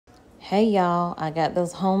Hey y'all, I got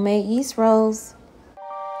those homemade yeast rolls.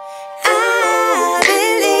 I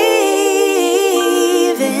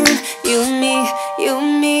believe in you,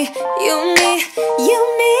 me,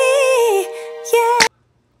 yeah.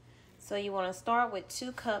 So you want to start with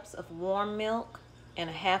 2 cups of warm milk and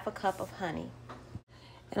a half a cup of honey.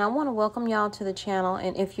 And I want to welcome y'all to the channel,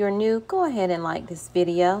 and if you're new, go ahead and like this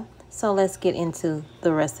video. So let's get into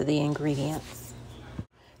the rest of the ingredients.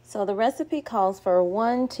 So the recipe calls for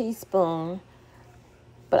 1 teaspoon,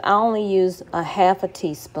 but I only use a half a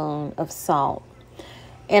teaspoon of salt.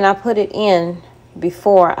 And I put it in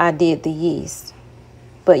before I did the yeast,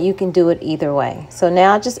 but you can do it either way. So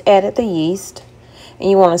now I just added the yeast,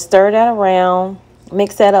 and you want to stir that around,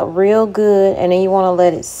 mix that up real good, and then you want to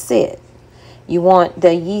let it sit. You want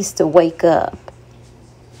the yeast to wake up.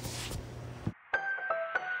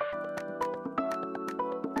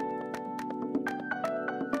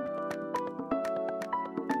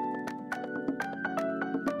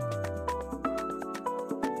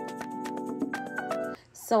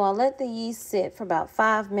 So I let the yeast sit for about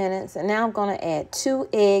 5 minutes, and now I'm going to add 2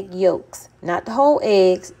 egg yolks. Not the whole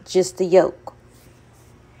eggs, just the yolk.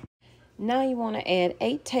 Now you want to add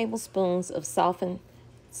 8 tablespoons of softened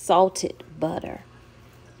salted butter,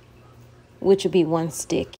 which would be 1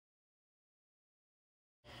 stick.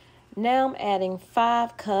 Now I'm adding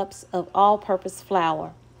 5 cups of all-purpose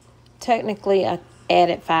flour. Technically, I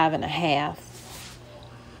added 5.5.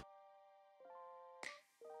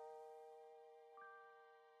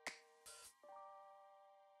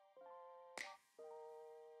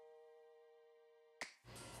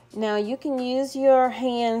 Now you can use your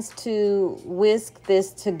hands to whisk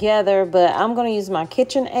this together, but I'm going to use my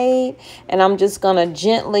KitchenAid, and I'm just going to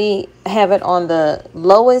gently have it on the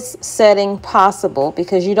lowest setting possible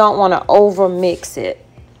because you don't want to over mix it.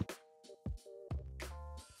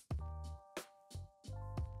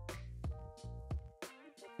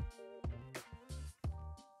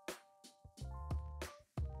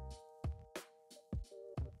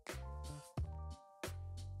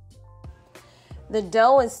 The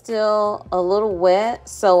dough is still a little wet,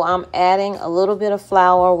 so I'm adding a little bit of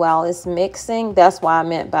flour while it's mixing. That's why I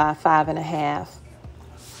meant by 5.5.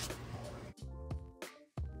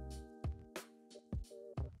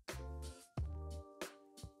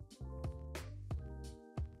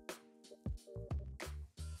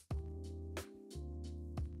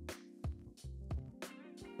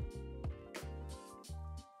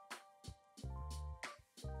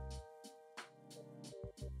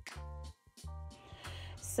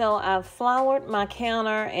 So I've floured my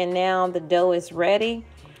counter, and now the dough is ready.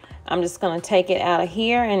 I'm just going to take it out of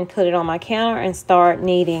here and put it on my counter and start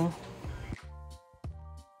kneading.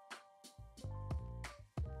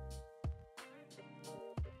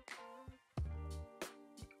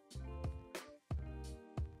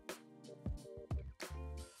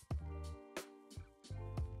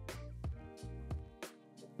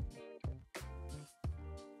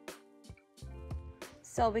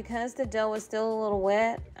 So because the dough is still a little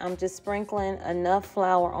wet, I'm just sprinkling enough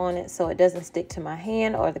flour on it so it doesn't stick to my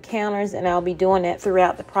hand or the counters, and I'll be doing that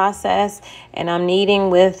throughout the process. And I'm kneading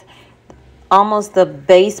with almost the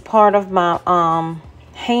base part of my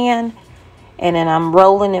hand, and then I'm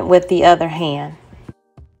rolling it with the other hand.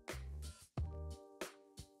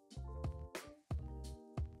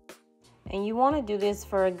 And you want to do this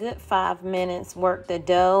for a good 5 minutes. Work the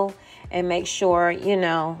dough and make sure, you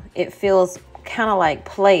know, it feels kind of like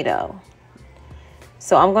Play-Doh.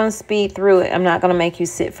 So I'm going to speed through it. I'm not going to make you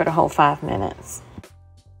sit for the whole 5 minutes.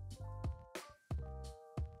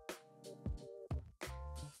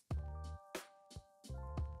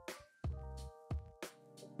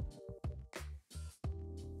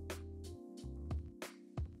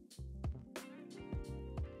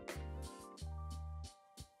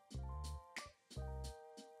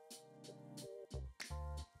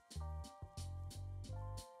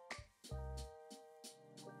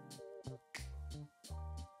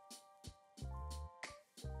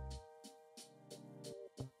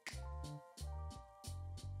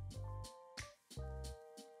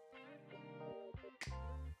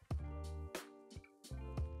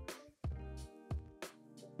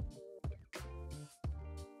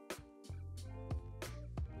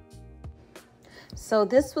 So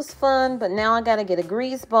this was fun, but now I got to get a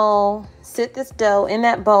grease bowl, sit this dough in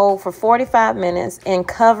that bowl for 45 minutes and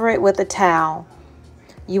cover it with a towel.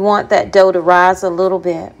 You want that dough to rise a little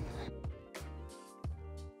bit.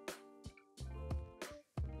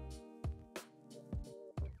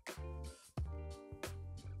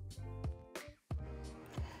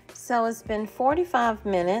 So it's been 45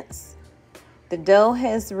 minutes. The dough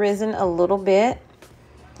has risen a little bit.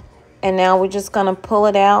 And now we're just going to pull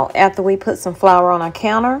it out after we put some flour on our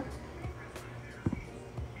counter.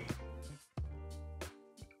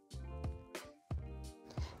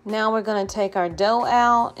 Now we're going to take our dough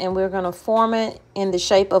out and we're going to form it in the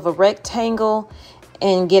shape of a rectangle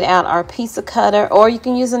and get out our pizza cutter, or you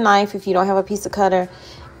can use a knife if you don't have a pizza cutter,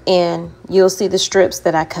 and you'll see the strips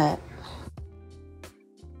that I cut.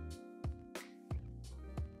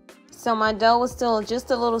 So my dough was still just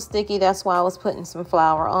a little sticky, that's why I was putting some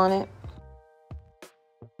flour on it.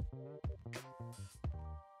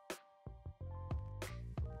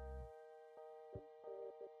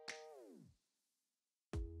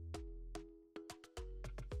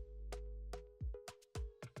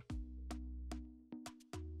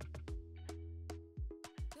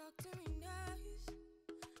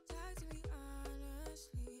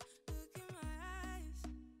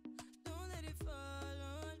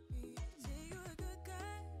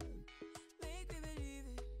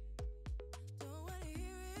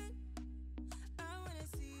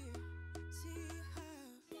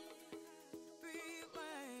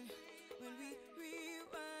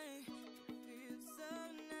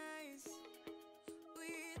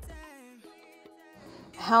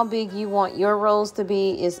 How big you want your rolls to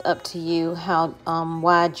be is up to you, how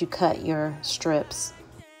wide you cut your strips.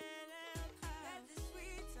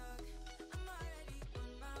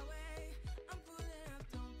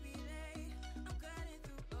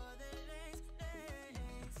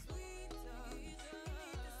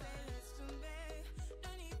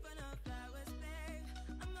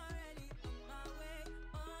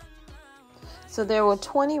 So there were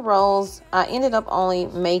 20 rolls. I ended up only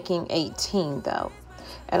making 18 though.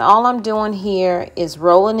 And all I'm doing here is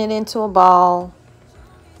rolling it into a ball,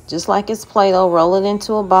 just like it's Play-Doh. Roll it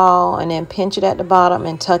into a ball and then pinch it at the bottom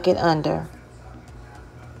and tuck it under.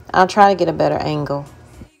 I'll try to get a better angle.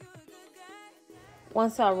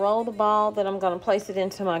 Once I roll the ball, then I'm going to place it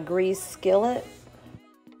into my greased skillet.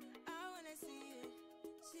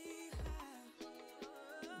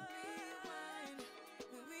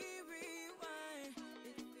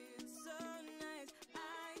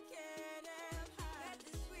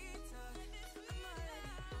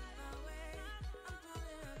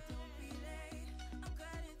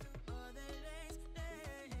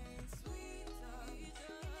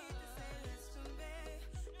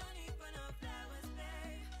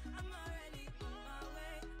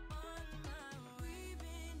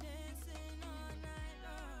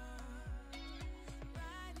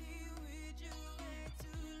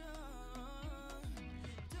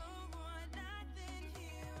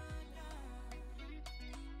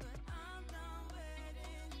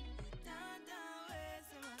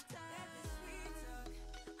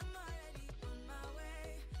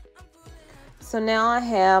 So now I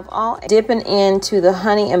have all dipping into the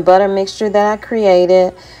honey and butter mixture that I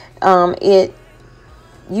created.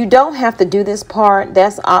 You don't have to do this part.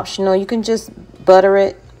 That's optional. You can just butter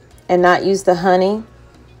it and not use the honey.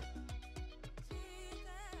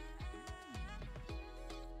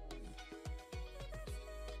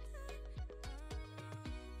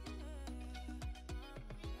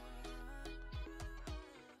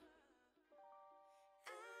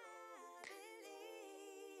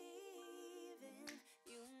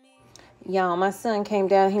 Y'all, my son came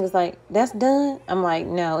down. He was like, "That's done?" I'm like,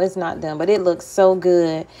 "No, it's not done, but it looks so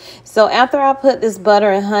good." So after I put this butter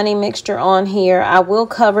and honey mixture on here, I will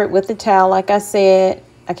cover it with the towel. Like I said,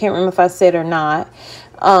 I can't remember if I said or not.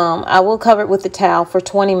 I will cover it with the towel for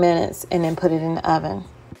 20 minutes and then put it in the oven.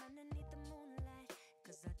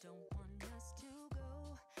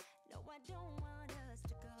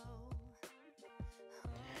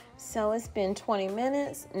 So it's been 20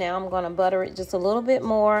 minutes. Now I'm going to butter it just a little bit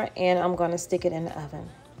more and I'm going to stick it in the oven.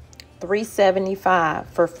 375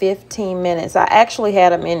 for 15 minutes. I actually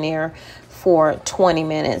had them in there for 20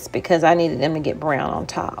 minutes because I needed them to get brown on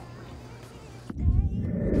top.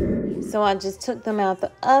 So I just took them out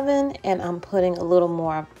the oven and I'm putting a little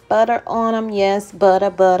more butter on them. Yes,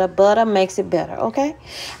 butter makes it better, okay?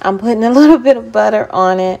 I'm putting a little bit of butter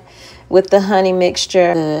on it with the honey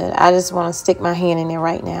mixture. Good. I just want to stick my hand in there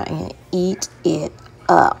right now and eat it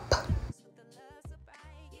up.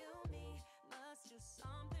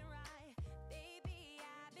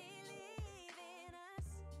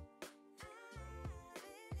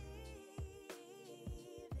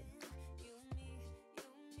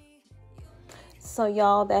 So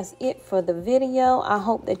y'all, that's it for the video. I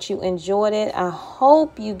hope that you enjoyed it. I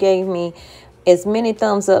hope you gave me as many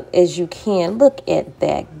thumbs up as you can. Look at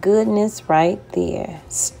that goodness right there.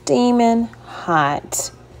 Steaming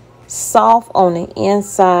hot. Soft on the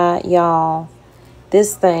inside, y'all.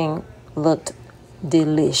 This thing looked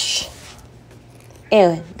delish.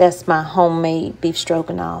 And that's my homemade beef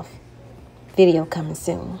stroganoff video coming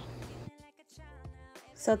soon.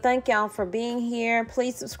 So thank y'all for being here.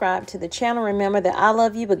 Please subscribe to the channel. Remember that I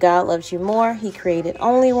love you, but God loves you more. He created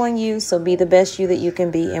only one you, so be the best you that you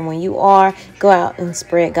can be. And when you are, go out and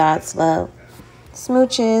spread God's love.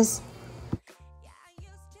 Smooches.